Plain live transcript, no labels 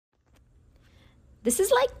This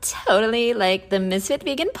is like totally like the Misfit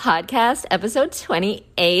Vegan Podcast, episode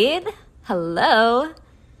 28. Hello.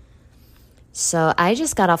 So I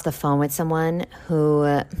just got off the phone with someone who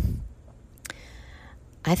I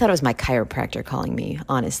thought it was my chiropractor calling me,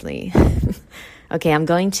 honestly. Okay, I'm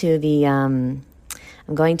going to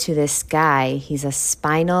this guy. He's a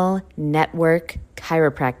spinal network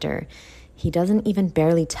chiropractor. He doesn't even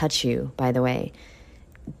barely touch you, by the way.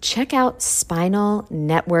 Check out Spinal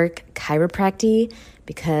Network Chiropractic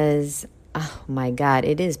because, oh my God,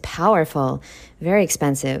 it is powerful, very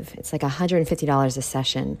expensive. It's like $150 a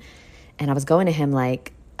session. And I was going to him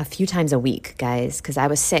like a few times a week, guys, because I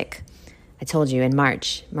was sick. I told you in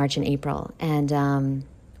March and April. And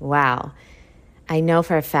wow, I know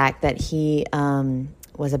for a fact that he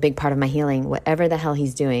was a big part of my healing, whatever the hell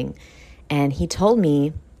he's doing. And he told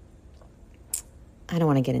me, I don't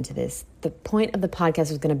want to get into this. The point of the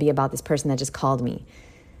podcast was going to be about this person that just called me.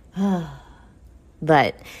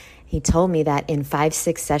 But he told me that in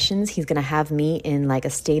 5-6 sessions, he's going to have me in like a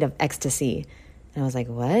state of ecstasy. And I was like,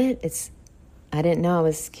 what? I didn't know I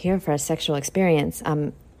was here for a sexual experience.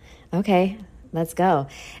 Okay, let's go.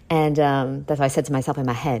 And that's what I said to myself in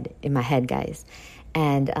my head, guys.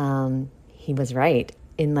 And he was right.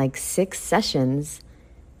 In like 6 sessions,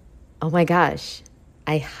 oh my gosh,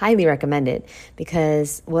 I highly recommend it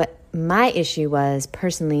because what my issue was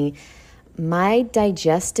personally, my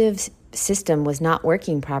digestive system was not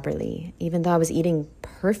working properly, even though I was eating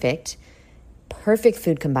perfect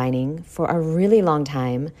food combining for a really long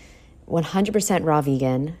time, 100% raw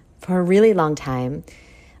vegan for a really long time.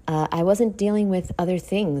 I wasn't dealing with other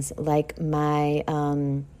things like my,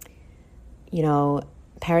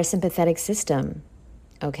 parasympathetic system.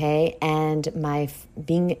 Okay, and my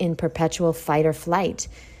being in perpetual fight or flight,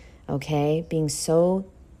 okay, being so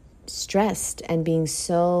stressed and being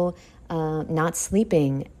so not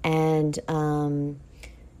sleeping and,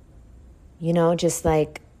 just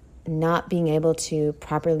like not being able to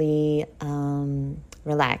properly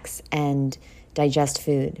relax and digest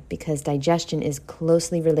food because digestion is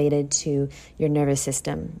closely related to your nervous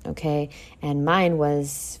system, okay? And mine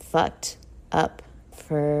was fucked up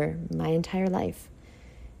for my entire life.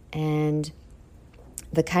 And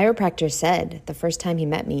the chiropractor said the first time he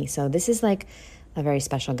met me, so this is like a very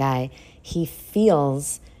special guy. He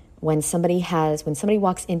feels when somebody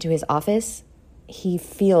walks into his office, he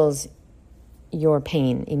feels your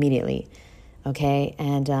pain immediately. Okay.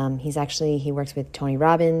 And he works with Tony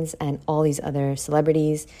Robbins and all these other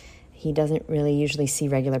celebrities. He doesn't really usually see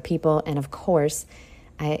regular people. And of course,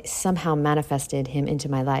 I somehow manifested him into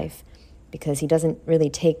my life. Because he doesn't really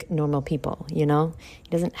take normal people, He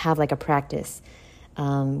doesn't have like a practice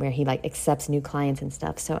where he like accepts new clients and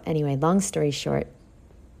stuff. So anyway, long story short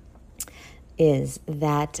is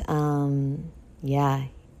that,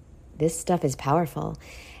 this stuff is powerful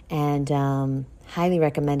and highly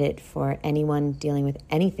recommend it for anyone dealing with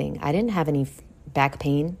anything. I didn't have any back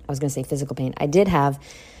pain. I was going to say physical pain. I did have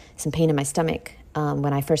some pain in my stomach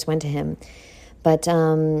when I first went to him. But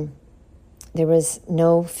there was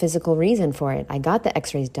no physical reason for it. I got the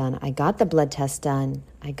x-rays done. I got the blood tests done.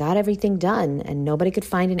 I got everything done and nobody could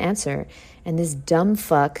find an answer. And this dumb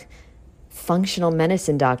fuck functional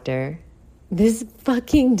medicine doctor, this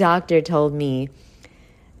fucking doctor told me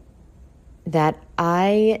that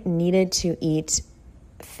I needed to eat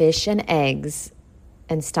fish and eggs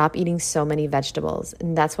and stop eating so many vegetables.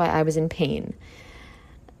 And that's why I was in pain.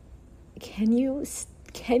 Can you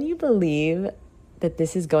believe that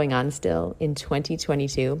this is going on still in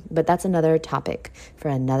 2022, but that's another topic for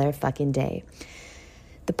another fucking day.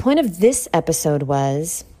 The point of this episode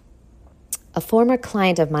was a former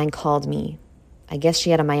client of mine called me. I guess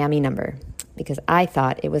she had a Miami number because I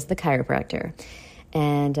thought it was the chiropractor.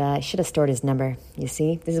 And I should have stored his number. You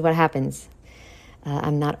see, this is what happens.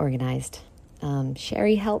 I'm not organized.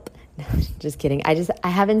 Sherry, help. No, just kidding. I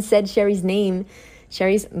haven't said Sherry's name.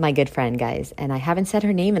 Sherry's my good friend, guys, and I haven't said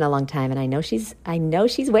her name in a long time, and I know she's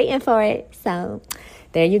waiting for it. So,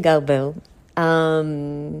 there you go, boo.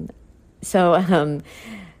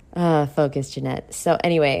 Focus, Jeanette. So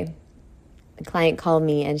anyway, the client called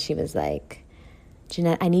me, and she was like,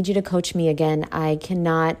 Jeanette, I need you to coach me again. I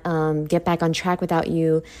cannot get back on track without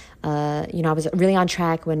you. I was really on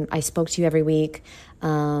track when I spoke to you every week.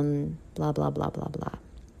 Blah blah blah blah blah.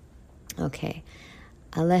 Okay,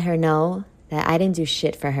 I'll let her know that I didn't do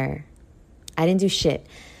shit for her. I didn't do shit.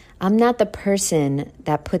 I'm not the person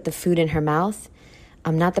that put the food in her mouth.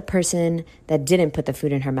 I'm not the person that didn't put the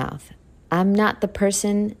food in her mouth. I'm not the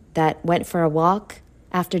person that went for a walk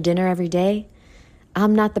after dinner every day.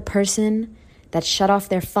 I'm not the person that shut off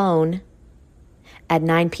their phone at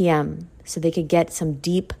 9 p.m. so they could get some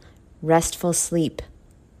deep restful sleep.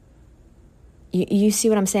 You see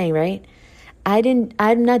what I'm saying, right?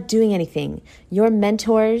 I'm not doing anything. Your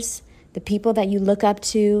mentors, the people that you look up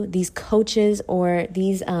to, these coaches or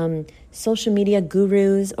these social media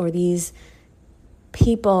gurus or these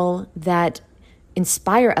people that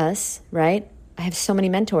inspire us, right? I have so many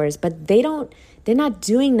mentors, but they're not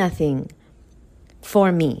doing nothing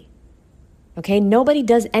for me. Okay? Nobody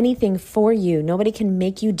does anything for you. Nobody can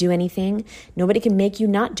make you do anything. Nobody can make you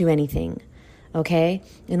not do anything. Okay?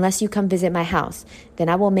 Unless you come visit my house, then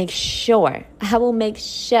I will make sure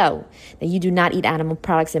that you do not eat animal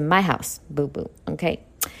products in my house. Boo boo. Okay?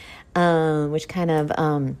 Which kind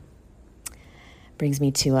of brings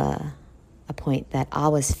me to a point that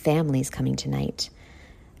Awa's family is coming tonight,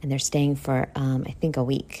 and they're staying for I think a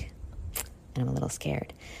week, and I'm a little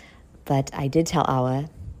scared. But I did tell Awa,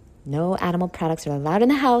 no animal products are allowed in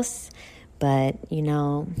the house, but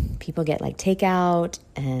people get like takeout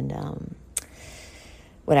and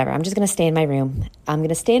whatever. I'm just going to stay in my room. I'm going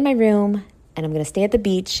to stay in my room, and I'm going to stay at the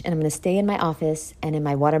beach, and I'm going to stay in my office and in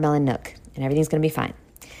my watermelon nook, and everything's going to be fine.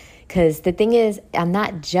 Because the thing is, I'm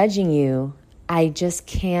not judging you. I just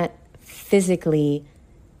can't physically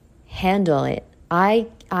handle it. I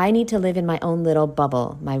need to live in my own little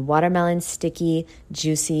bubble, my watermelon, sticky,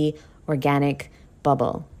 juicy, organic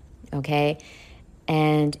bubble, okay?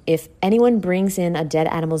 And if anyone brings in a dead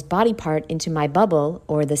animal's body part into my bubble,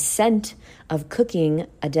 or the scent of cooking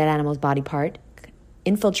a dead animal's body part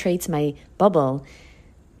infiltrates my bubble,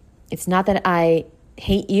 it's not that I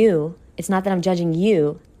hate you. It's not that I'm judging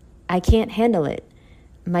you. I can't handle it.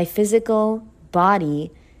 My physical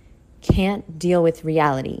body can't deal with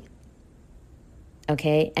reality.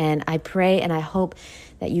 Okay? And I pray and I hope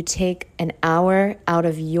that you take an hour out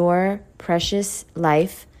of your precious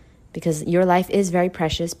life, because your life is very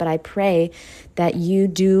precious, but I pray that you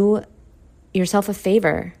do yourself a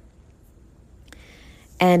favor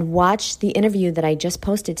and watch the interview that I just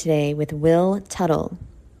posted today with Will Tuttle,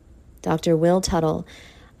 Dr. Will Tuttle.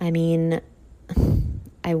 I mean,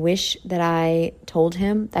 I wish that I told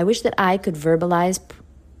him, I wish that I could verbalize?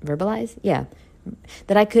 Yeah.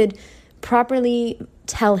 That I could properly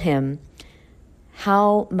tell him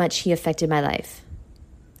how much he affected my life.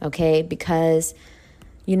 Okay? Because,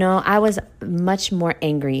 I was much more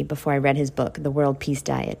angry before I read his book, The World Peace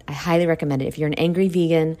Diet. I highly recommend it. If you're an angry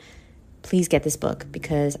vegan, please get this book,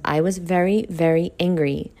 because I was very, very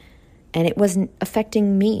angry, and it wasn't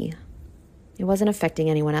affecting me. It wasn't affecting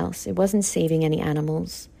anyone else. It wasn't saving any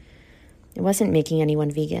animals. It wasn't making anyone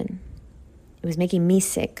vegan. It was making me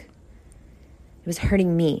sick. It was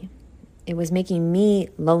hurting me. It was making me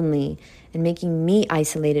lonely and making me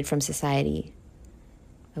isolated from society.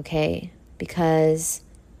 Okay? Because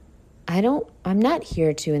I'm not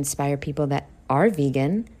here to inspire people that are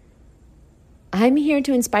vegan. I'm here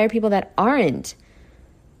to inspire people that aren't.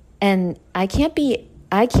 And I can't be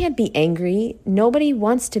angry. Nobody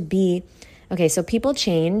wants to be. Okay, so people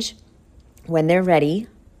change when they're ready,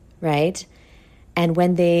 right? And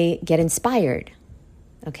when they get inspired.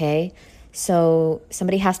 Okay? So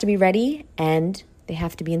somebody has to be ready and they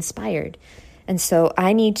have to be inspired. And so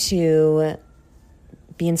I need to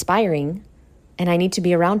be inspiring, and I need to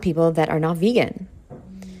be around people that are not vegan.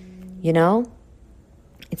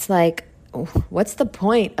 It's like, what's the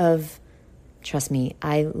point of, trust me,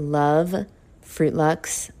 I love Fruit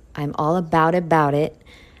Lux. I'm all about it.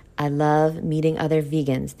 I love meeting other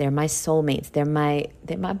vegans. They're my soulmates. They're my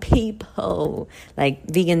people. Like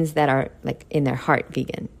vegans that are like in their heart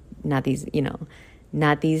vegan. Not these,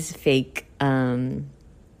 not these fake,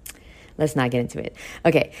 let's not get into it.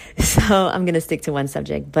 Okay, so I'm going to stick to one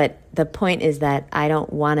subject. But the point is that I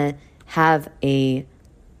don't want to have a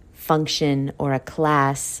function or a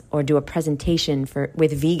class or do a presentation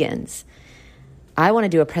with vegans. I want to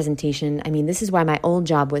do a presentation. I mean, this is why my old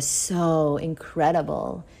job was so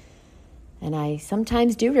incredible. And I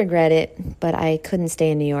sometimes do regret it, but I couldn't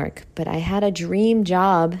stay in New York. But I had a dream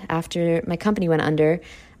job after my company went under.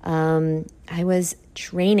 I was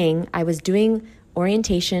training. I was doing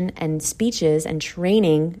orientation and speeches and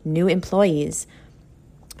training new employees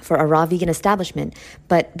for a raw vegan establishment.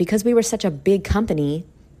 But because we were such a big company,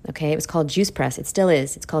 okay, it was called Juice Press. It still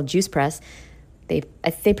is. It's called Juice Press. They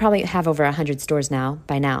probably have over 100 stores now.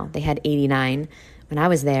 By now, they had 89 when I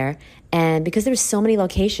was there. And because there were so many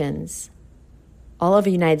locations all over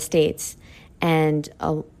the United States, and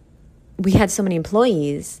we had so many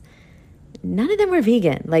employees, none of them were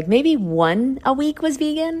vegan. Like maybe one a week was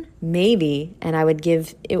vegan, maybe. And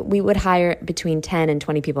we would hire between 10 and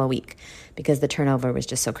 20 people a week because the turnover was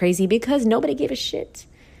just so crazy, because nobody gave a shit.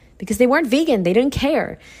 Because they weren't vegan. They didn't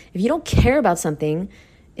care. If you don't care about something,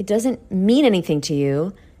 it doesn't mean anything to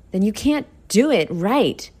you. then you can't do it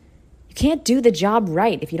right. You can't do the job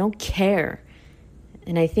right if you don't care.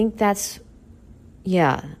 And I think that's,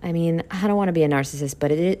 I don't want to be a narcissist,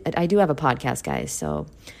 but I do have a podcast, guys, so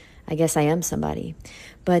I guess I am somebody.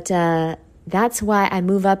 But that's why I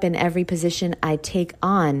move up in every position I take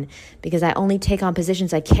on, because I only take on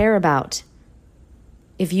positions I care about.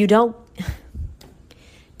 If you don't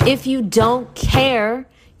care,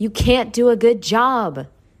 you can't do a good job.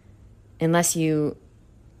 Unless you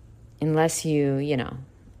you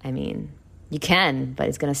can, but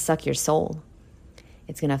it's going to suck your soul.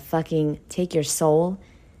 It's going to fucking take your soul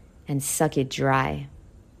and suck it dry.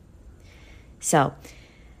 So,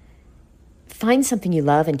 find something you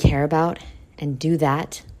love and care about and do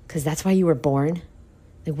that, because that's why you were born.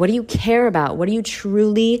 Like, what do you care about? What do you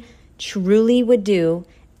truly, truly would do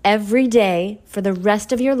every day for the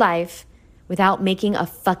rest of your life without making a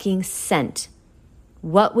fucking cent?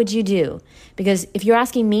 What would you do? Because if you're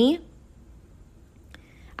asking me,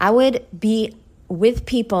 I would be with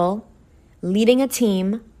people, leading a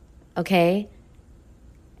team, okay,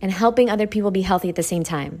 and helping other people be healthy at the same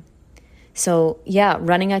time. So,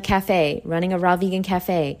 running a cafe, running a raw vegan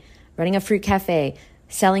cafe, running a fruit cafe,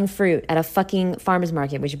 selling fruit at a fucking farmer's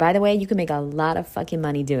market, which, by the way, you can make a lot of fucking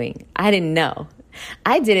money doing. I didn't know.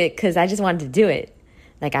 I did it because I just wanted to do it.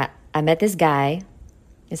 Like, I met this guy.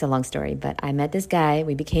 It's a long story, but I met this guy.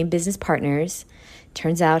 We became business partners.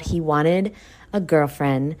 Turns out he wanted a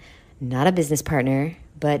girlfriend, not a business partner.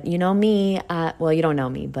 But you know me. You don't know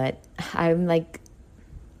me, but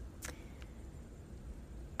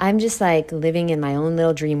I'm just like living in my own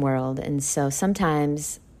little dream world. And so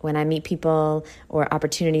sometimes when I meet people or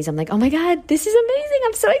opportunities, I'm like, oh my God, this is amazing.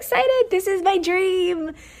 I'm so excited. This is my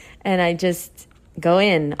dream. And I just go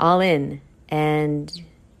all in. And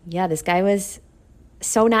this guy was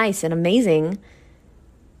so nice and amazing,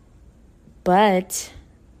 but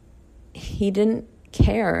he didn't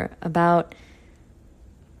care about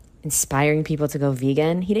inspiring people to go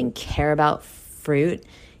vegan. He didn't care about fruit.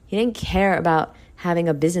 He didn't care about having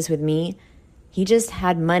a business with me. He just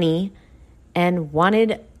had money and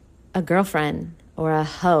wanted a girlfriend or a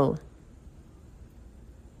hoe.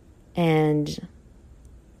 And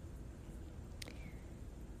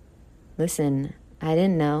listen, I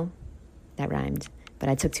didn't know. That rhymed. But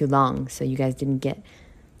I took too long, so you guys didn't get,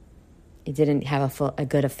 it didn't have a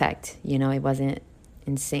good effect. You know, it wasn't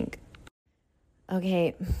in sync.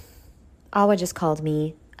 Okay, Awa just called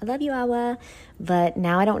me. I love you, Awa. But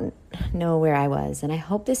now I don't know where I was. And I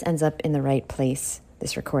hope this ends up in the right place,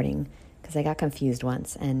 this recording, because I got confused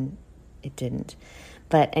once and it didn't.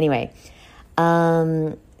 But anyway,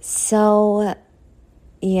 I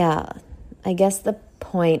guess the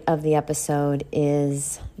point of the episode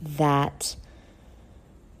is that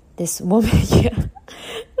this woman, let's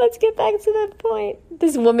get back to that point.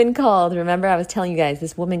 This woman called. Remember, I was telling you guys,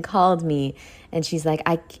 this woman called me and she's like,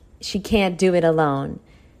 she can't do it alone.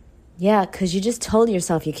 Yeah, because you just told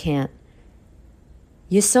yourself you can't.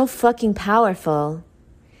 You're so fucking powerful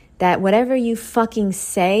that whatever you fucking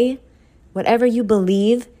say, whatever you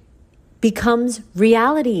believe, becomes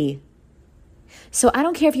reality. So I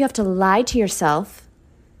don't care if you have to lie to yourself.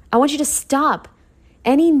 I want you to stop.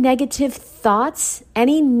 Any negative thoughts,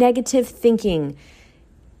 any negative thinking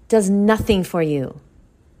does nothing for you.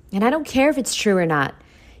 And I don't care if it's true or not.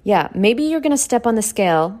 Yeah, maybe you're going to step on the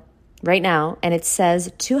scale right now and it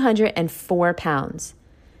says 204 pounds,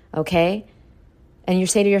 okay? And you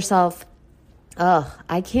say to yourself,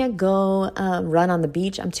 I can't go run on the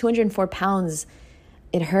beach. I'm 204 pounds.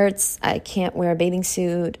 It hurts. I can't wear a bathing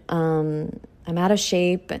suit. I'm out of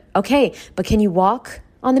shape. Okay, but can you walk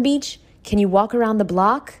on the beach? Can you walk around the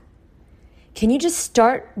block? Can you just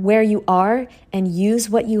start where you are and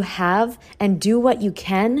use what you have and do what you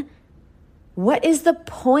can? What is the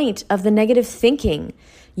point of the negative thinking?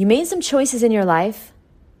 You made some choices in your life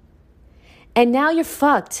and now you're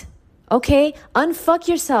fucked. Okay, unfuck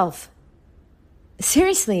yourself.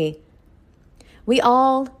 Seriously. We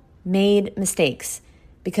all made mistakes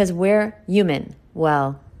because we're human.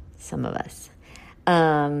 Well, some of us.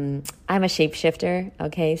 I'm a shapeshifter,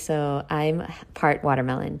 okay? So I'm part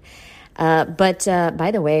watermelon. But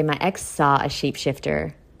by the way, my ex saw a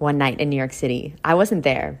shapeshifter one night in New York City. I wasn't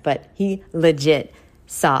there, but he legit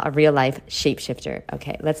saw a real life shapeshifter.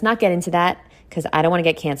 Okay, let's not get into that because I don't want to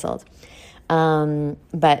get canceled.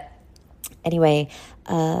 But anyway,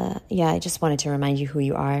 I just wanted to remind you who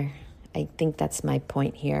you are. I think that's my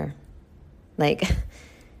point here. Like,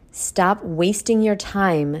 stop wasting your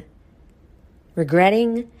time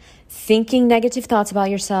regretting, thinking negative thoughts about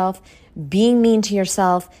yourself, being mean to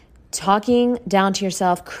yourself, talking down to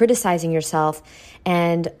yourself, criticizing yourself.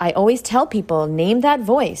 And I always tell people, name that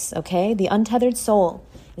voice, okay? The Untethered Soul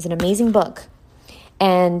is an amazing book.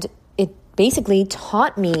 And it basically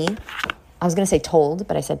taught me, I was going to say told,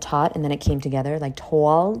 but I said taught, and then it came together, like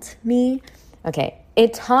told me. Okay,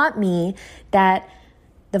 it taught me that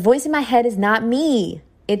the voice in my head is not me.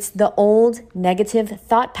 It's the old negative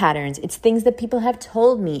thought patterns. It's things that people have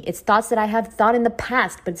told me. It's thoughts that I have thought in the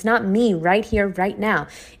past, but it's not me right here, right now.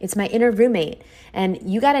 It's my inner roommate. And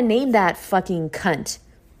you got to name that fucking cunt,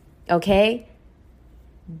 okay?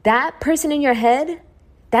 That person in your head,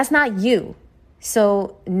 that's not you.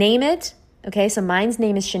 So name it, okay? So mine's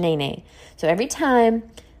name is Shanae. So every time,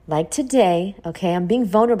 like today, okay, I'm being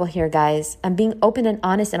vulnerable here, guys. I'm being open and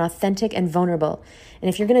honest and authentic and vulnerable. And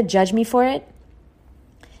if you're going to judge me for it,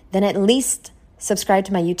 then at least subscribe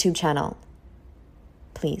to my YouTube channel,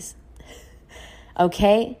 please.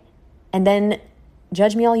 Okay? And then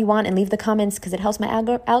judge me all you want and leave the comments because it helps my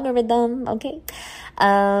algorithm, okay?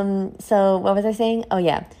 So what was I saying? Oh,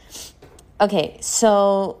 yeah. Okay,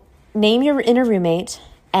 so name your inner roommate.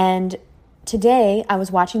 And today I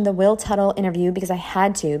was watching the Will Tuttle interview because I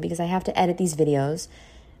have to edit these videos,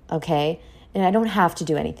 okay? And I don't have to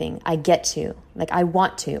do anything. I get to. Like, I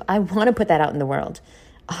want to. I want to put that out in the world.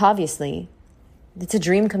 Obviously, it's a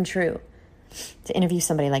dream come true to interview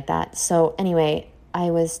somebody like that. So anyway,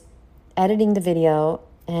 I was editing the video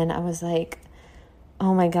and I was like,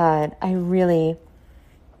 oh my God,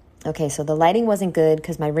 okay, so the lighting wasn't good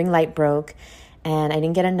because my ring light broke and I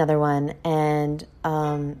didn't get another one. And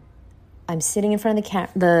I'm sitting in front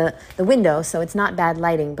of the window, so it's not bad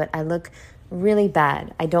lighting, but I look really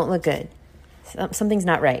bad. I don't look good. Something's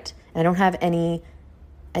not right. And I don't have any,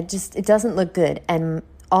 it doesn't look good. And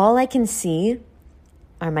all I can see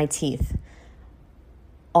are my teeth.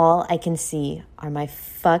 All I can see are my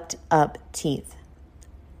fucked up teeth.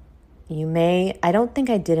 I don't think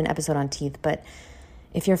I did an episode on teeth, but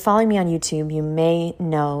if you're following me on YouTube, you may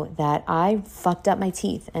know that I fucked up my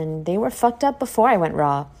teeth. And they were fucked up before I went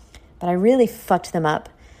raw. But I really fucked them up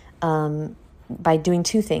by doing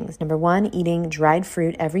two things. Number one, eating dried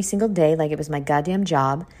fruit every single day like it was my goddamn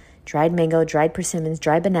job. Dried mango, dried persimmons,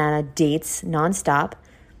 dried banana, dates, nonstop.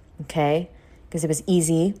 Okay? Because it was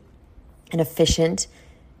easy and efficient,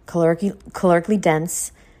 calorically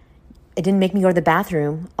dense. It didn't make me go to the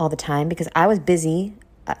bathroom all the time because I was busy.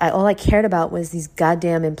 All I cared about was these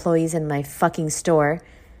goddamn employees in my fucking store.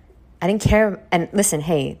 I didn't care. And listen,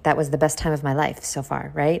 hey, that was the best time of my life so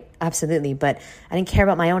far, right? Absolutely. But I didn't care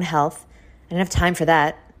about my own health. I didn't have time for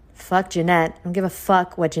that. Fuck Jeanette. I don't give a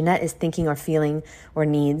fuck what Jeanette is thinking or feeling or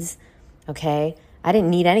needs. Okay? I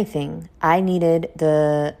didn't need anything. I needed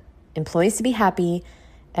the employees to be happy,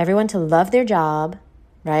 everyone to love their job,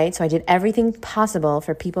 right? So I did everything possible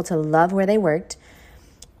for people to love where they worked.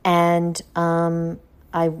 And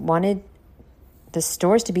I wanted the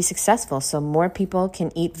stores to be successful so more people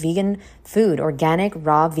can eat vegan food, organic,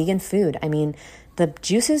 raw vegan food. I mean, the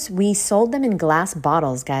juices, we sold them in glass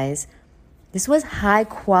bottles, guys. This was high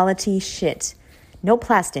quality shit. No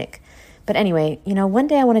plastic. But anyway, one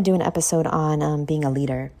day I want to do an episode on being a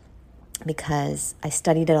leader because I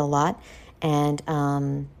studied it a lot and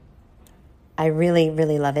I really,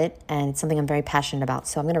 really love it. And it's something I'm very passionate about.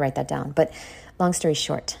 So I'm going to write that down. But long story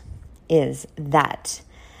short is that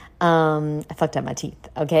I fucked up my teeth,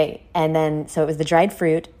 okay? And then, so it was the dried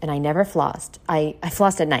fruit, and I never flossed. I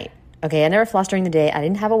flossed at night, okay? I never flossed during the day. I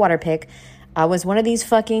didn't have a water pick. I was one of these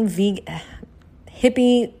fucking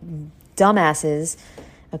hippie dumbasses,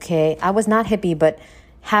 okay? I was not hippie, but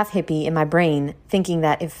half hippie in my brain, thinking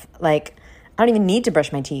that I don't even need to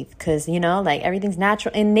brush my teeth because, everything's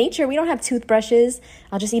natural. In nature, we don't have toothbrushes.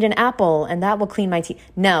 I'll just eat an apple, and that will clean my teeth.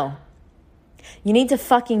 No. You need to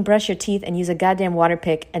fucking brush your teeth and use a goddamn water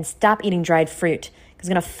pick and stop eating dried fruit because it's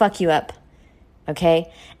going to fuck you up,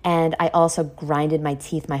 okay? And I also grinded my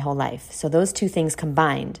teeth my whole life. So those two things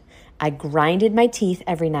combined, I grinded my teeth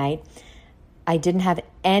every night. I didn't have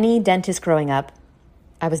any dentist growing up.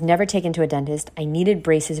 I was never taken to a dentist. I needed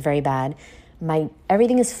braces very bad.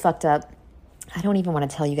 Everything is fucked up. I don't even want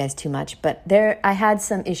to tell you guys too much, but I had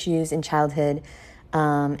some issues in childhood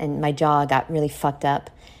and my jaw got really fucked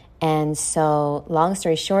up. And so long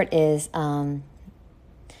story short is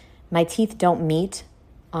my teeth don't meet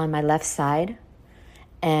on my left side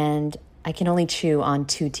and I can only chew on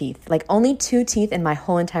two teeth. Like only two teeth in my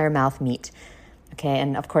whole entire mouth meet. Okay,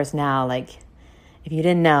 and of course now, if you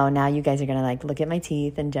didn't know, now you guys are going to look at my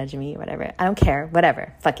teeth and judge me, whatever. I don't care,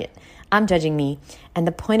 whatever, fuck it. I'm judging me. And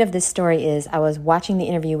the point of this story is I was watching the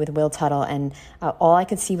interview with Will Tuttle and all I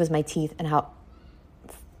could see was my teeth and how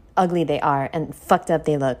ugly they are and fucked up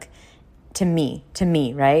they look. to me,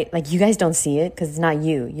 right? Like, you guys don't see it because it's not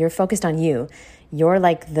you. You're focused on you. You're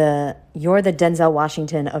the Denzel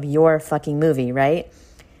Washington of your fucking movie, right?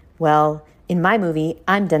 Well, in my movie,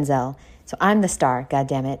 I'm Denzel. So I'm the star, God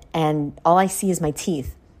damn it. And all I see is my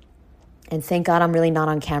teeth. And thank God I'm really not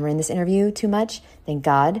on camera in this interview too much. Thank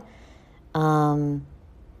God. And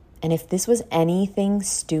if this was anything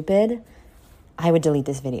stupid, I would delete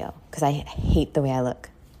this video because I hate the way I look.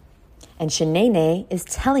 And Shanae is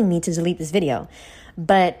telling me to delete this video.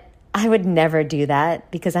 But I would never do that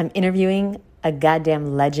because I'm interviewing a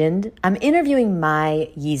goddamn legend. I'm interviewing my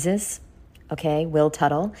Yeezus, okay, Will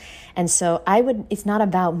Tuttle. And so it's not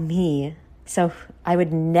about me. So I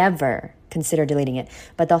would never consider deleting it.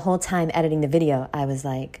 But the whole time editing the video, I was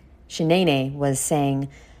like, Shanae was saying,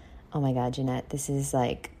 oh my God, Jeanette, this is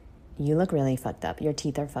like, you look really fucked up. Your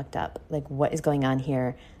teeth are fucked up. Like, what is going on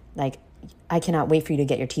here? Like, I cannot wait for you to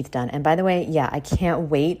get your teeth done. And by the way, yeah, I can't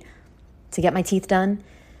wait to get my teeth done,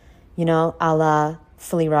 you know, a la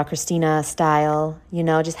Fully Raw Christina style, you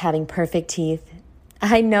know, just having perfect teeth.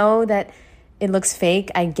 I know that it looks fake.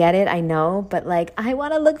 I get it. I know. But like, I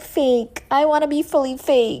want to look fake. I want to be fully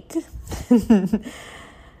fake.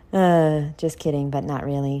 Just kidding, but not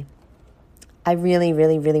really. I really,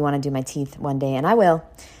 really, really want to do my teeth one day. And I will.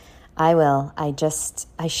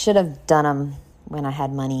 I should have done them when I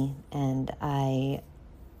had money. And I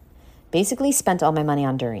basically spent all my money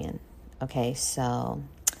on durian. Okay, so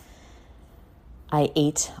I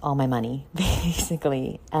ate all my money,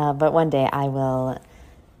 basically. But one day I will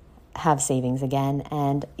have savings again.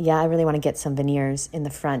 And yeah, I really want to get some veneers in the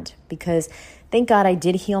front because thank God I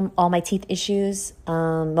did heal all my teeth issues,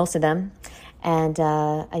 most of them. And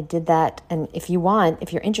I did that. And if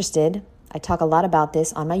you're interested, I talk a lot about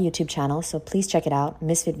this on my YouTube channel. So please check it out,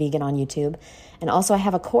 Misfit Vegan on YouTube. And also I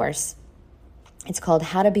have a course. It's called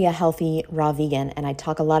How to Be a Healthy Raw Vegan. And I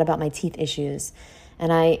talk a lot about my teeth issues.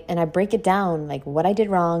 And I break it down, like what I did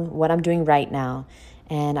wrong, what I'm doing right now.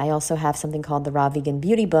 And I also have something called the Raw Vegan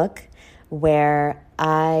Beauty Book, where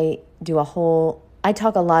I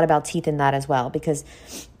talk a lot about teeth in that as well, because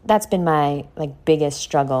that's been my biggest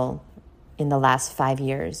struggle in the last 5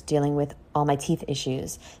 years, dealing with all my teeth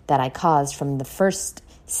issues that I caused from the first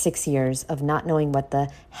 6 years of not knowing what the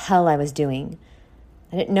hell I was doing.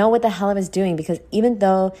 I didn't know what the hell I was doing because even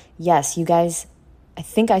though, yes, you guys, I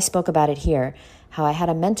think I spoke about it here, how I had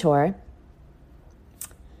a mentor.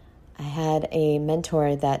 I had a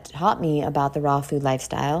mentor that taught me about the raw food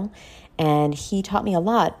lifestyle, and he taught me a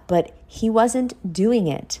lot, but he wasn't doing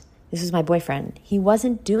it. This was my boyfriend. He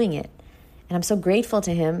wasn't doing it. And I'm so grateful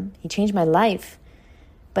to him. He changed my life,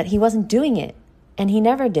 but he wasn't doing it. And he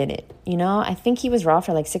never did it. You know, I think he was raw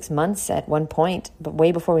for 6 months at one point, but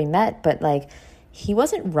way before we met. But he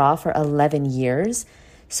wasn't raw for 11 years.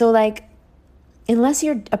 So unless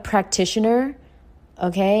you're a practitioner,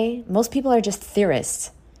 okay, most people are just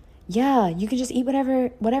theorists. Yeah, you can just eat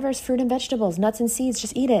whatever's fruit and vegetables, nuts and seeds,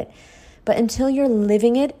 just eat it. But until you're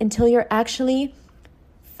living it, until you're actually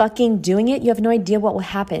fucking doing it, you have no idea what will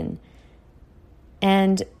happen.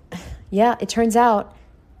 And yeah, it turns out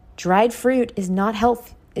dried fruit is not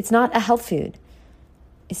health. It's not a health food.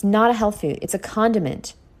 It's not a health food. It's a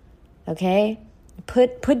condiment. Okay?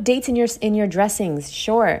 Put dates in your dressings,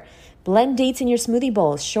 sure. Blend dates in your smoothie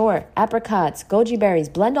bowls, sure. Apricots, goji berries,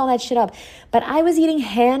 blend all that shit up. But I was eating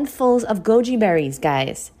handfuls of goji berries,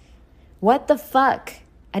 guys. What the fuck?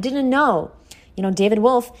 I didn't know. You know, David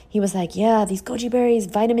Wolf, he was like, yeah, these goji berries,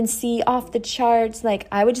 vitamin C off the charts.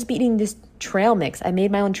 I would just be eating this trail mix. I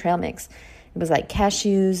made my own trail mix. It was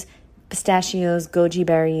cashews, pistachios, goji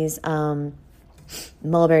berries,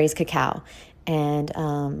 mulberries, cacao. And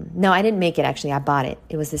no, I didn't make it actually. I bought it.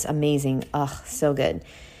 It was this amazing, so good.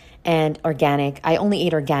 And organic. I only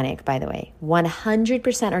ate organic, by the way.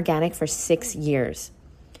 100% organic for 6 years.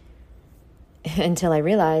 Until I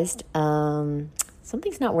realized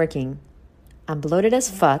something's not working. I'm bloated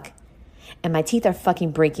as fuck. And my teeth are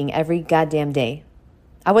fucking breaking every goddamn day.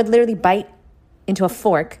 I would literally bite into a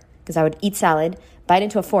fork, because I would eat salad, bite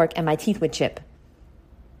into a fork, and my teeth would chip.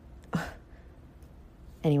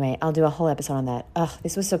 Anyway, I'll do a whole episode on that.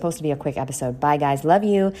 This was supposed to be a quick episode. Bye, guys. Love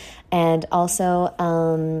you. And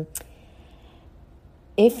also,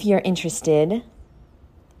 if you're interested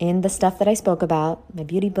in the stuff that I spoke about, my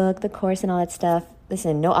beauty book, the course, and all that stuff,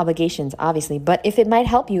 listen, no obligations, obviously. But if it might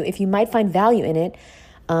help you, if you might find value in it,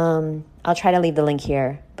 I'll try to leave the link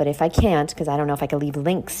here. But if I can't, because I don't know if I can leave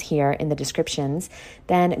links here in the descriptions,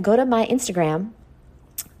 then go to my Instagram,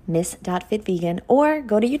 miss.fitvegan, or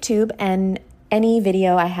go to YouTube, and any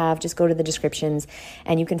video I have, just go to the descriptions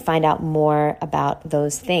and you can find out more about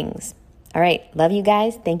those things. All right. Love you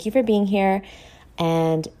guys. Thank you for being here.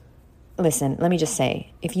 And listen, let me just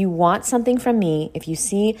say, if you want something from me, if you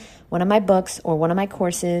see one of my books or one of my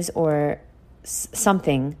courses or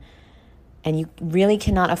something, and you really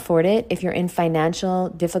cannot afford it, if you're in financial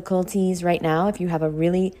difficulties right now, if you have a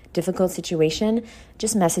really difficult situation,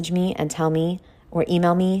 just message me and tell me, or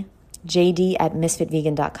email me,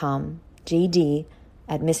 jd@misfitvegan.com,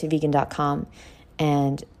 jd@misfitvegan.com,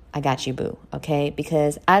 and I got you, boo, okay?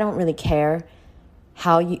 Because I don't really care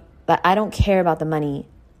but I don't care about the money,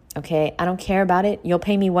 okay? I don't care about it. You'll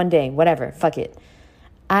pay me one day, whatever, fuck it.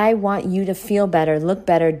 I want you to feel better, look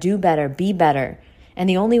better, do better, be better. And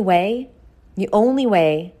the only way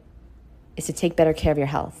is to take better care of your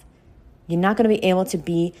health. You're not going to be able to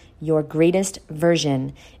be your greatest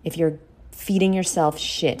version if you're feeding yourself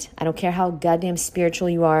shit. I don't care how goddamn spiritual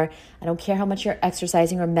you are. I don't care how much you're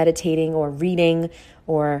exercising or meditating or reading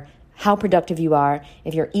or how productive you are.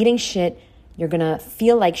 If you're eating shit, you're going to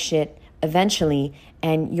feel like shit eventually,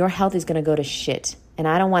 and your health is going to go to shit. And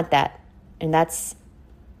I don't want that. And that's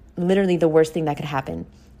literally the worst thing that could happen.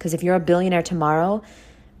 Because if you're a billionaire tomorrow,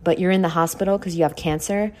 but you're in the hospital because you have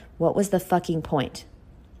cancer, what was the fucking point?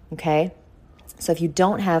 Okay? So if you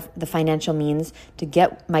don't have the financial means to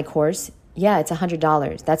get my course, yeah, it's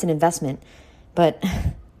 $100. That's an investment. But,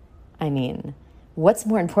 I mean, what's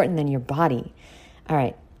more important than your body? All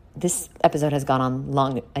right, this episode has gone on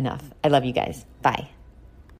long enough. I love you guys. Bye.